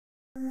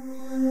Several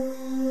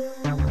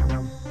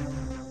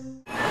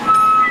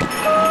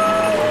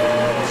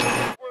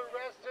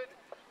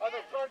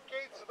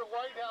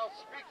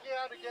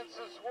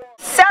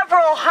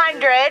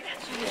hundred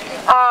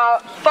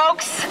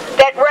folks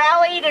that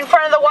rallied in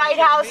front of the White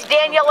House.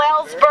 Daniel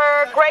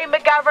Ellsberg, Ray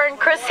McGovern,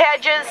 Chris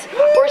Hedges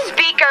were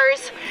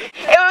speakers.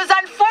 It was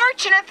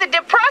unfortunate. The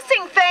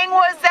depressing thing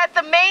was that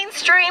the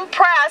mainstream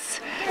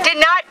press did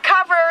not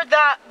cover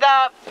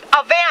the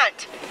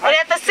event. And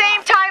at the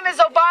same time as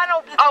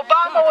Obama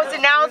was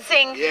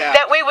announcing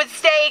that we would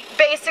stay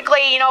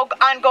basically,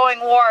 ongoing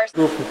wars. A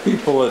group of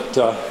people that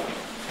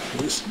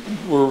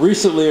were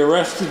recently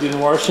arrested in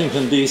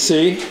Washington,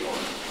 D.C.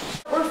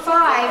 We're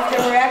five.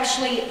 There were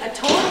actually a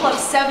total of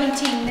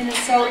 17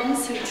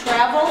 Minnesotans who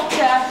traveled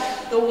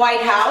to the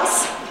White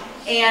House.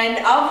 And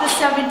of the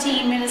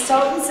 17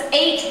 Minnesotans,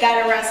 8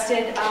 got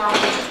arrested,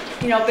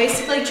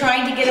 basically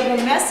trying to get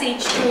a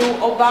message to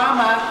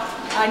Obama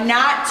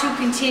not to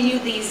continue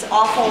these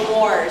awful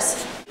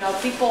wars.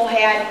 People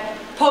had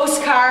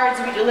postcards,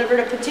 we delivered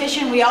a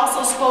petition. We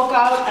also spoke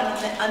out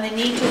on the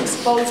need to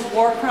expose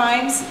war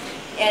crimes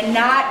and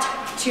not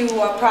to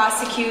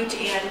prosecute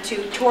and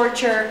to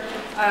torture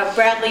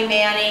Bradley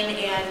Manning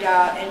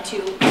and to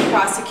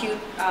prosecute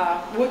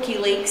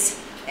WikiLeaks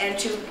and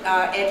to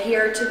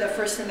adhere to the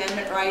First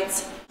Amendment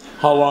rights.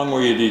 How long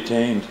were you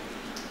detained?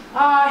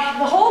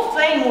 The whole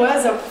thing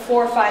was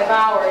 4 or 5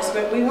 hours,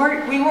 but we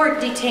weren't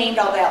detained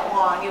all that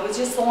long. It was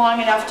just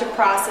long enough to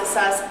process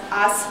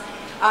us.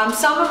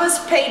 Some of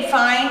us paid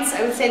fines.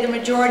 I would say the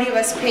majority of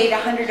us paid a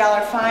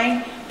 $100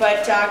 fine,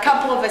 but a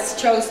couple of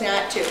us chose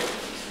not to.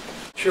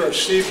 Sure,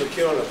 Steve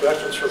McEwen of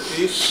Veterans for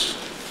Peace.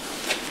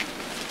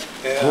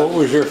 And what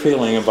was your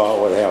feeling about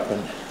what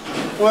happened?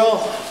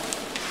 Well,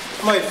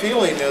 my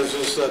feeling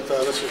is that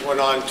this went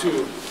on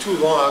too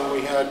long.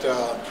 We had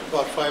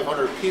about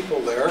 500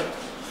 people there,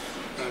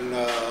 and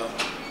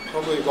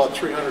probably about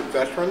 300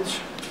 veterans,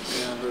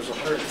 and there's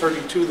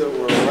 132 that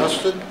were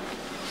arrested.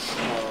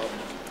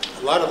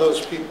 A lot of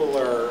those people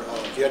are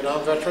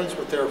Vietnam veterans,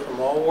 but they're from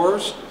all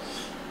wars,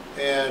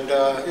 and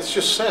it's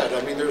just sad.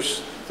 I mean,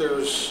 there's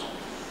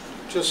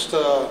just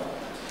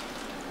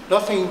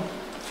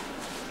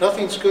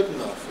nothing's good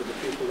enough for the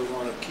people that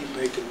want to keep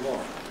making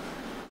more.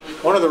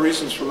 One of the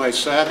reasons for my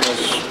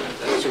sadness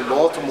was in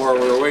Baltimore.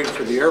 We were waiting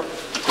for the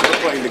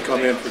airplane to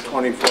come in for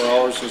 24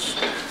 hours.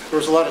 There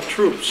was a lot of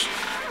troops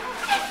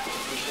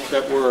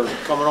that were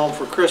coming home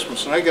for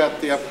Christmas, and I got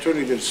the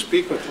opportunity to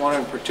speak with one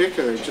in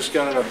particular. He just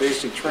got out of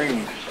basic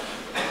training,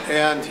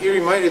 and he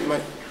reminded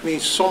me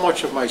so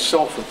much of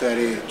myself at that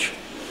age,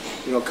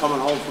 coming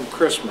home from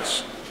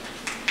Christmas.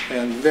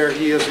 And there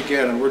he is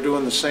again, and we're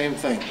doing the same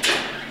thing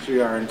as we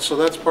are, and so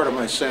that's part of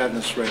my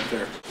sadness right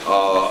there.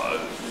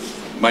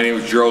 My name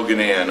is Gerald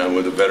Gannan. I'm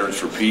with the Veterans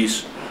for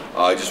Peace.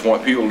 I just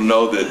want people to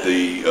know that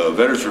the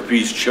Veterans for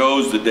Peace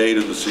chose the date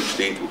of the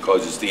 16th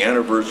because it's the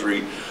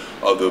anniversary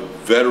of the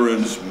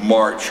Veterans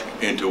March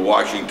into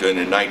Washington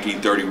in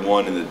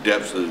 1931 in the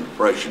depths of the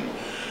Depression.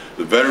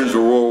 The veterans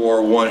of World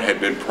War I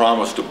had been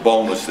promised a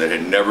bonus that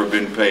had never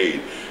been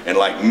paid. And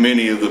like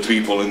many of the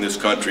people in this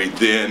country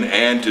then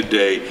and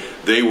today,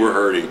 they were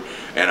hurting.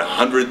 And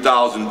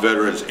 100,000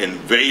 veterans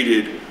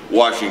invaded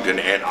Washington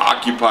and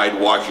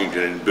occupied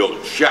Washington and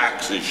built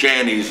shacks and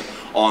shanties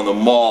on the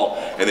mall.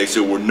 And they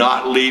said, we're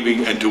not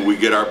leaving until we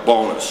get our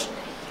bonus.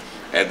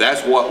 And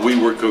that's what we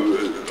were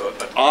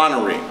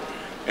honoring.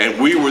 And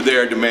we were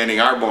there demanding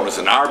our bonus.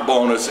 And our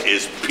bonus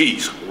is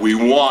peace. We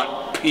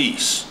want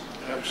peace.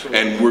 Absolutely.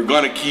 And we're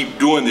going to keep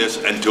doing this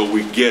until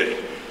we get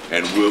it.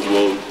 And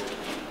we'll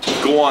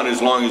go on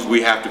as long as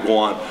we have to go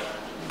on.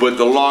 But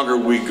the longer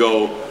we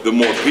go, the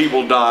more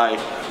people die,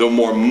 the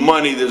more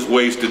money that's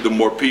wasted, the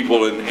more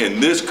people in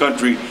this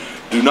country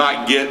do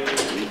not get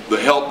the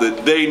help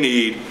that they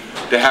need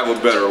to have a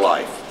better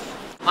life.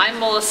 I'm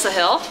Melissa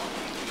Hill.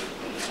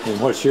 And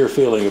what's your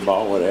feeling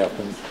about what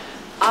happened?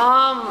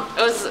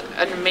 It was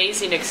an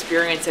amazing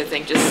experience, I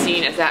think, just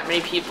seeing that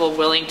many people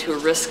willing to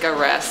risk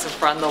arrest in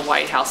front of the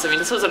White House. I mean,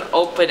 this was an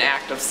open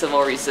act of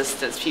civil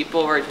resistance.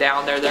 People were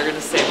down there, they're going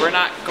to say, we're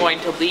not going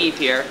to leave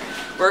here.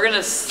 We're going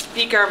to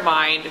speak our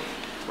mind.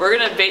 We're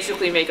going to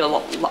basically make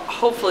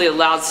hopefully a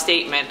loud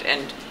statement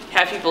and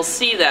have people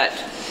see that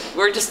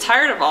we're just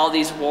tired of all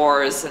these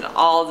wars and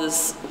all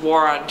this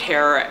war on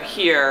terror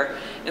here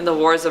and the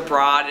wars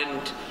abroad.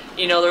 And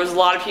there was a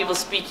lot of people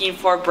speaking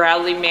for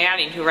Bradley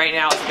Manning, who right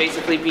now is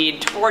basically being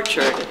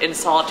tortured in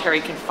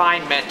solitary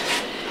confinement.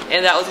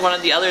 And that was one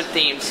of the other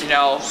themes,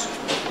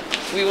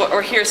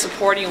 We're here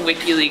supporting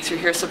WikiLeaks, we're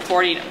here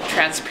supporting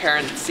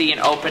transparency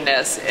and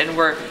openness, and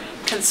we're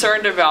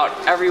concerned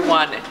about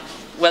everyone,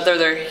 whether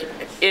they're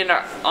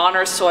on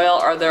our soil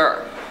or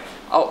they're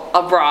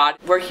abroad.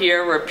 We're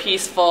here, we're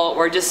peaceful,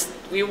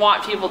 we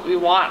want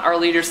our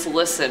leaders to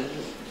listen.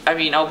 I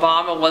mean,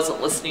 Obama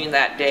wasn't listening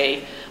that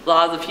day. A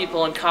lot of the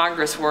people in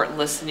Congress weren't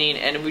listening,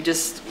 and we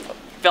just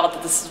felt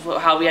that this is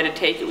how we had to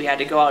take it. We had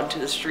to go out into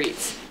the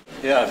streets.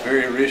 Yeah,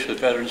 very rich with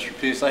Veterans for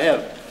Peace. I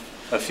have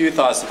a few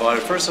thoughts about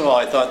it. First of all,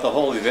 I thought the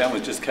whole event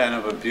was just kind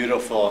of a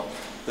beautiful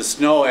the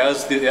snow,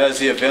 as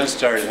the events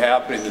started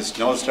happening, the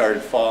snow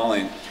started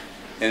falling,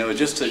 and it was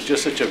just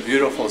such a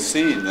beautiful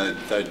scene.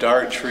 The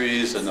dark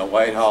trees and the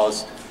White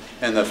House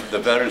and the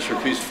Veterans for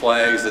Peace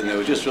flags, and it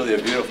was just really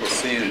a beautiful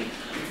scene.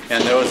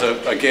 And there was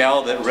a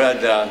gal that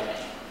read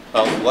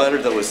a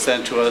letter that was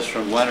sent to us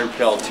from Leonard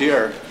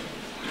Peltier,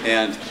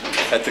 and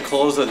at the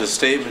close of the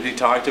statement he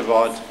talked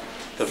about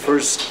the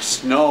first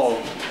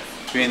snow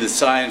being the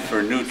sign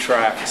for new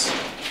tracks.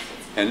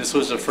 And this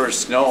was the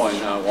first snow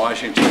in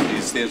Washington,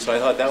 D.C., and so I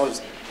thought that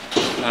was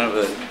kind of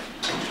a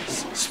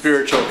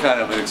spiritual kind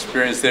of an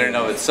experience there in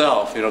and of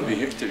itself, you know,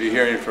 to be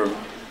hearing from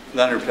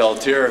Leonard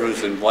Peltier,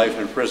 who's in life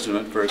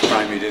imprisonment for a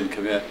crime he didn't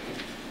commit.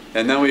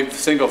 And then we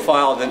single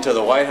filed into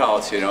the White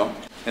House, you know.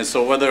 And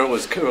so whether it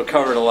was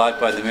covered a lot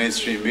by the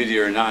mainstream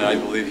media or not, I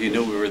believe he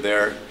knew we were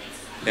there.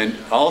 And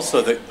also,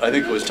 I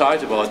think it was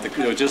talked about, it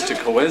was just a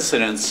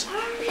coincidence.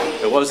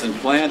 It wasn't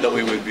planned that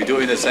we would be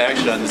doing this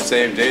action on the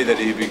same day that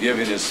he'd be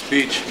giving his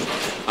speech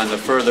on the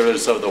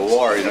furtherance of the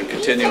war, you know,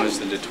 continuance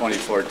into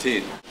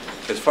 2014.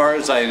 As far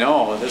as I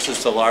know, this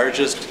is the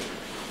largest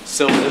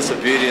civil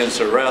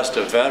disobedience arrest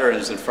of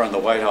veterans in front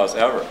of the White House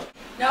ever.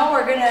 No,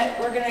 we're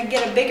gonna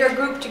get a bigger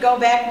group to go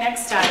back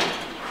next time.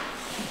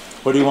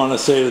 What do you want to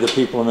say to the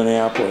people of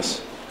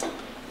Minneapolis?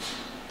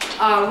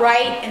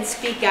 Write and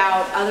speak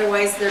out,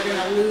 otherwise they're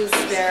going to lose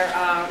their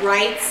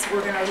rights.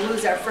 We're going to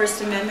lose our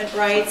First Amendment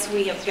rights.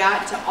 We have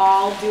got to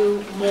all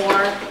do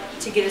more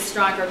to get a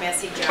stronger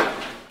message out.